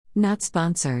Not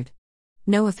sponsored.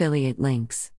 No affiliate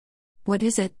links. What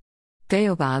is it?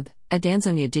 Baobab,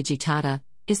 Adansonia digitata,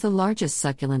 is the largest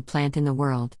succulent plant in the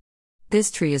world.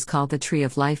 This tree is called the tree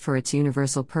of life for its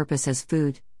universal purpose as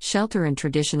food, shelter and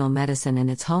traditional medicine in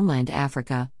its homeland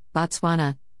Africa,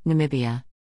 Botswana, Namibia.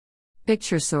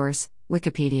 Picture source,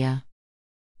 Wikipedia.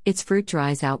 Its fruit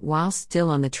dries out while still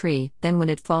on the tree, then when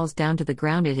it falls down to the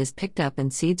ground it is picked up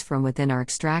and seeds from within are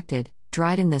extracted,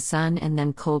 dried in the sun and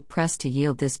then cold pressed to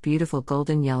yield this beautiful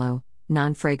golden yellow,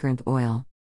 non-fragrant oil.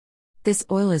 This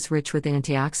oil is rich with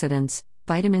antioxidants,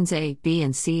 vitamins A, B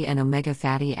and C and omega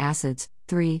fatty acids,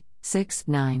 3, 6,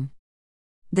 9.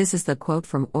 This is the quote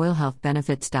from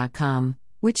oilhealthbenefits.com,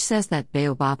 which says that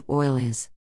baobab oil is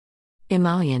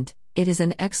emollient, it is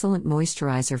an excellent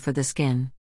moisturizer for the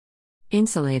skin.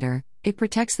 Insulator, it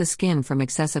protects the skin from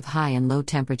excessive high and low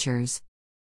temperatures.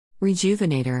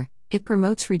 Rejuvenator, it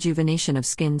promotes rejuvenation of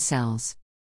skin cells.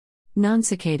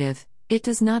 Non-secative, it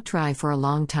does not dry for a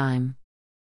long time.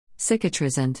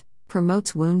 Cicatrizant,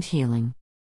 promotes wound healing.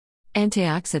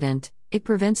 Antioxidant, it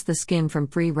prevents the skin from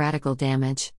free radical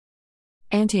damage.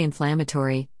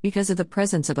 Anti-inflammatory, because of the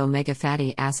presence of omega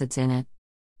fatty acids in it.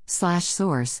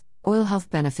 /source,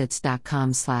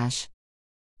 oilhealthbenefits.com/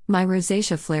 My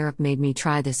rosacea flare-up made me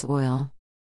try this oil.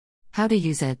 How to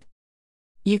use it?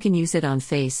 You can use it on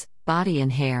face, body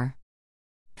and hair.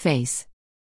 Face.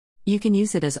 You can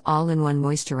use it as all-in-one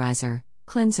moisturizer,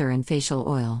 cleanser and facial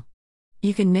oil.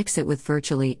 You can mix it with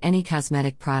virtually any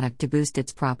cosmetic product to boost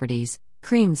its properties,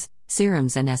 creams,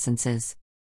 serums and essences.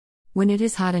 When it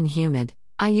is hot and humid,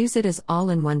 I use it as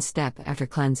all-in-one step after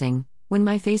cleansing. When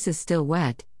my face is still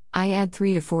wet, I add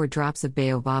 3 to 4 drops of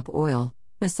baobab oil,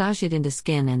 massage it into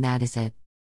skin and that is it.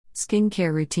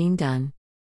 Skincare routine done.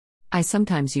 I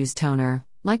sometimes use toner,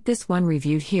 like this one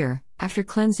reviewed here, after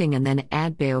cleansing and then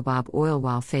add baobab oil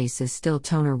while face is still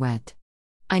toner wet.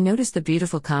 I noticed the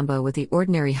beautiful combo with the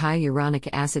ordinary hyaluronic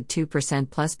acid 2%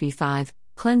 plus B5,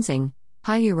 cleansing,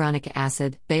 hyaluronic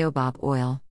acid, baobab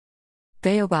oil.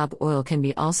 Baobab oil can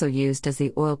be also used as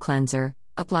the oil cleanser,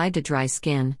 applied to dry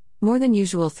skin, more than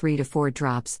usual 3 to 4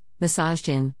 drops, massaged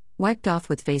in, wiped off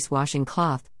with face washing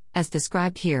cloth, as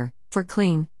described here, for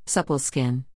clean, supple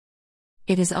skin.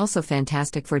 It is also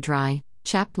fantastic for dry,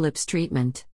 chapped lips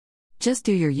treatment. Just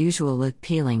do your usual lip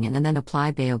peeling and then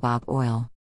apply baobab oil.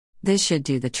 This should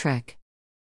do the trick.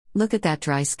 Look at that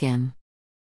dry skin.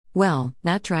 Well,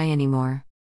 not dry anymore.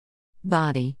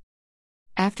 Body.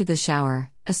 After the shower,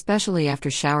 especially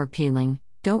after shower peeling,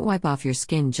 don't wipe off your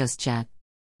skin just yet.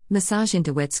 Massage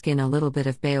into wet skin a little bit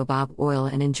of baobab oil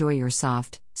and enjoy your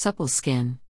soft, supple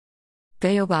skin.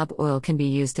 Baobab oil can be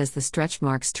used as the stretch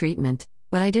marks treatment,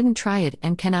 but I didn't try it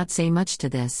and cannot say much to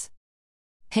this.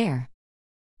 Hair.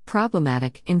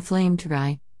 Problematic, inflamed,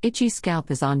 dry, itchy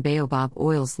scalp is on baobab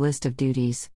oil's list of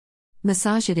duties.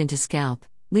 Massage it into scalp,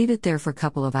 leave it there for a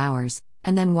couple of hours,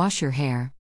 and then wash your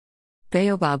hair.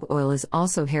 Baobab oil is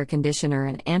also hair conditioner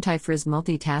and anti-frizz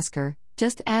multitasker.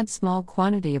 Just add small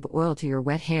quantity of oil to your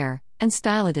wet hair, and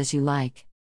style it as you like.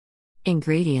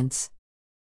 Ingredients: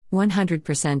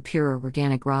 100% pure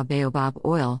organic raw baobab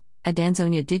oil,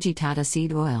 Adansonia digitata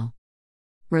seed oil.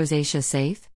 Rosacea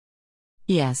safe?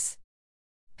 Yes.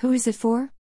 Who is it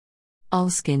for? All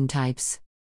skin types.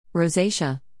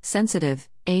 Rosacea, sensitive,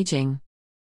 aging.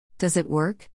 Does it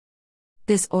work?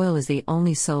 This oil is the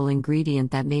only sole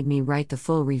ingredient that made me write the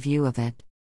full review of it.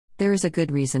 There is a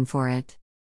good reason for it.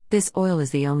 This oil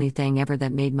is the only thing ever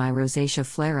that made my rosacea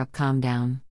flare-up calm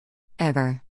down.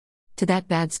 Ever. To that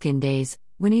bad skin days,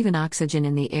 when even oxygen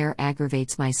in the air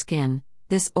aggravates my skin,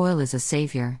 this oil is a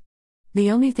savior.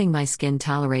 The only thing my skin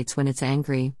tolerates when it's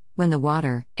angry, when the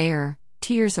water, air,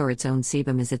 tears or its own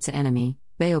sebum is its enemy,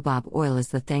 baobab oil is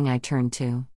the thing I turn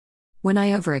to. When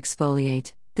I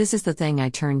over-exfoliate, this is the thing I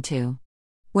turn to.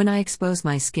 When I expose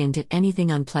my skin to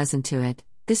anything unpleasant to it,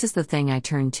 this is the thing I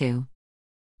turn to.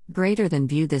 Greater than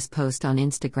view this post on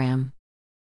Instagram.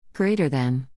 Greater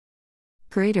than.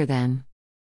 Greater than.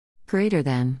 Greater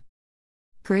than.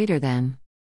 Greater than.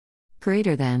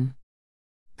 Greater than.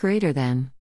 Greater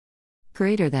than.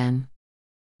 Greater than.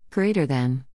 Greater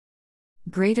than.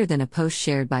 Greater than a post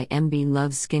shared by MB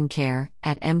Loves Skincare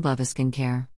at MBlova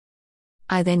Skincare.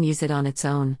 I then use it on its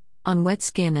own, on wet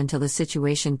skin until the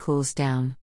situation cools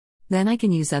down. Then I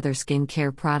can use other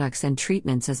skincare products and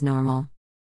treatments as normal.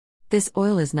 This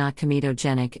oil is not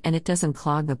comedogenic and it doesn't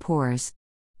clog the pores.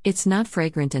 It's not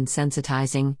fragrant and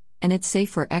sensitizing, and it's safe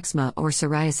for eczema or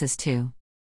psoriasis too.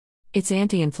 Its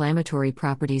anti-inflammatory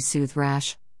properties soothe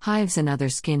rash, hives and other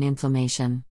skin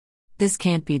inflammation. This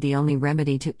can't be the only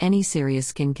remedy to any serious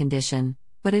skin condition,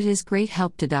 but it is great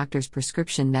help to doctors'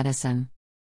 prescription medicine.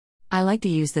 I like to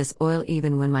use this oil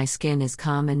even when my skin is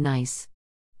calm and nice.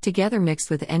 Together mixed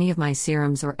with any of my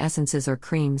serums or essences or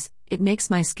creams, it makes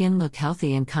my skin look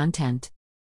healthy and content.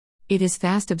 It is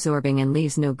fast absorbing and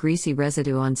leaves no greasy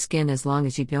residue on skin as long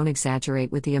as you don't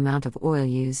exaggerate with the amount of oil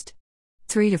used.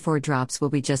 3 to 4 drops will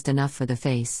be just enough for the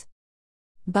face.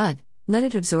 But, let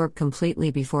it absorb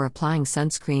completely before applying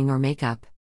sunscreen or makeup.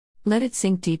 Let it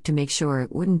sink deep to make sure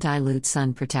it wouldn't dilute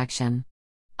sun protection.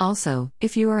 Also,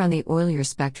 if you are on the oilier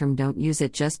spectrum, don't use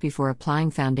it just before applying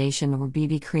foundation or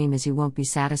BB cream, as you won't be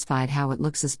satisfied how it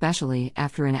looks, especially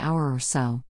after an hour or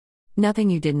so. Nothing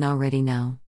you didn't already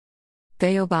know.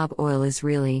 Baobab oil is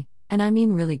really, and I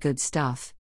mean really, good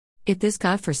stuff. If this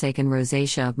godforsaken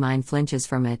rosacea of mine flinches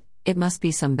from it, it must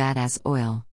be some badass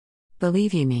oil.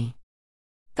 Believe you me.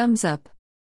 Thumbs up.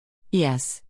 Yes.